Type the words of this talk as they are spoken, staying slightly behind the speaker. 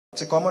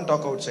It's a common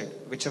talk outside.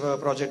 Whichever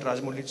project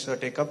Rajamouli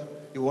take up,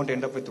 you won't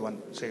end up with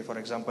one. Say, for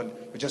example,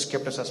 you just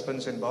kept a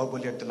suspense in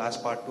Bahubali at the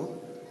last part 2.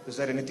 Is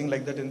there anything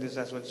like that in this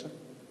as well, sir?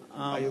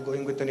 Are you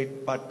going with any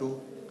part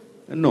 2?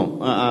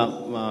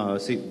 No.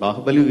 See,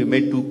 Bahubali we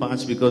made 2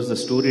 parts because the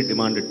story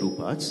demanded 2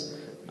 parts.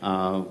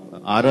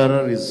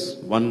 RRR is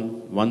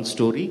one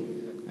story,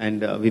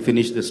 and we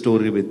finished the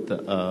story with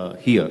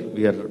here.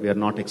 We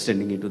are not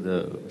extending it to the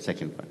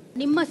second part.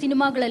 ನಿಮ್ಮ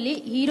ಸಿನಿಮಾಗಳಲ್ಲಿ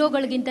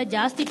ಹೀರೋಗಳಿಗಿಂತ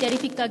ಜಾಸ್ತಿ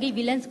terrific ಆಗಿ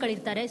villains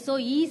ಗಳಿರ್ತಾರೆ. So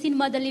ಈ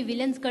ಸಿನಿಮಾದಲ್ಲಿ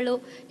villains ಗಳು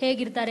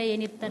ಹೇಗಿರ್ತಾರೆ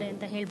ಏನಿರ್ತಾರೆ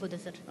ಅಂತ ಹೇಳ್ಬೋದು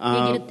sir?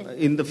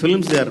 In the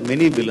films there are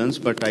many villains,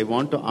 but I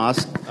want to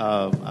ask,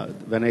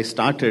 when I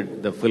started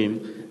the film,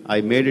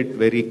 I made it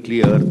very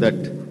clear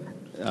that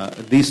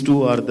these two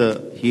are the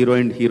hero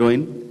and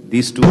heroine,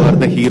 these two are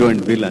the hero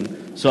and villain.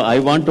 So I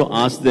want to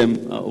ask them,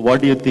 what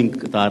do you think,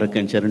 Tarak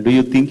and Sharon? Do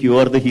you think you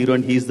are the hero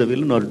and he is the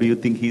villain, or do you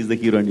think he is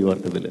the hero and you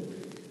are the villain?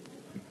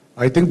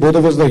 I think both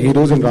of us are the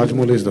heroes and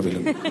Rajamouli is the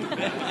villain.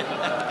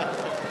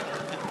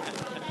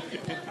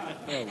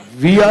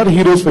 We are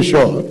heroes for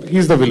sure. He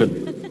is the villain.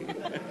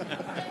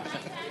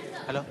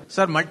 Hello.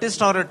 Sir,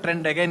 multi-star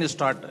trend again you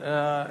start.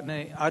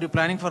 Are you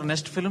planning for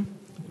next film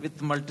with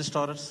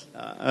multi-starers?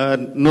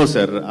 No,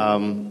 sir.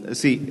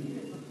 See,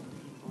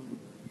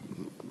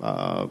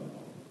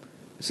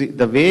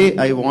 the way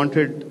I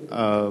wanted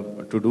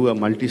to do a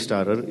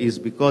multi-starrer is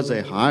because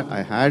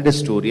I had a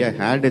story, I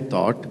had a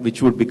thought which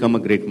would become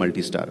a great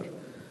multi-starrer.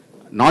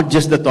 Not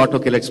just the thought,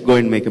 okay, let's go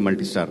and make a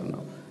multi-starrer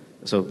now.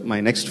 So my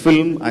next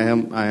film, I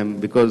am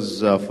because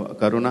of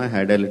Corona, I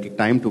had a little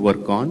time to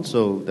work on. So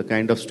the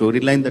kind of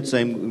storyline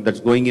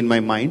that's going in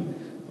my mind,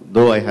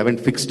 though I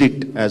haven't fixed it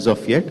as of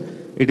yet,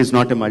 it is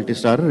not a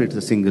multi-starrer, it's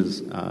a single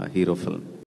hero film.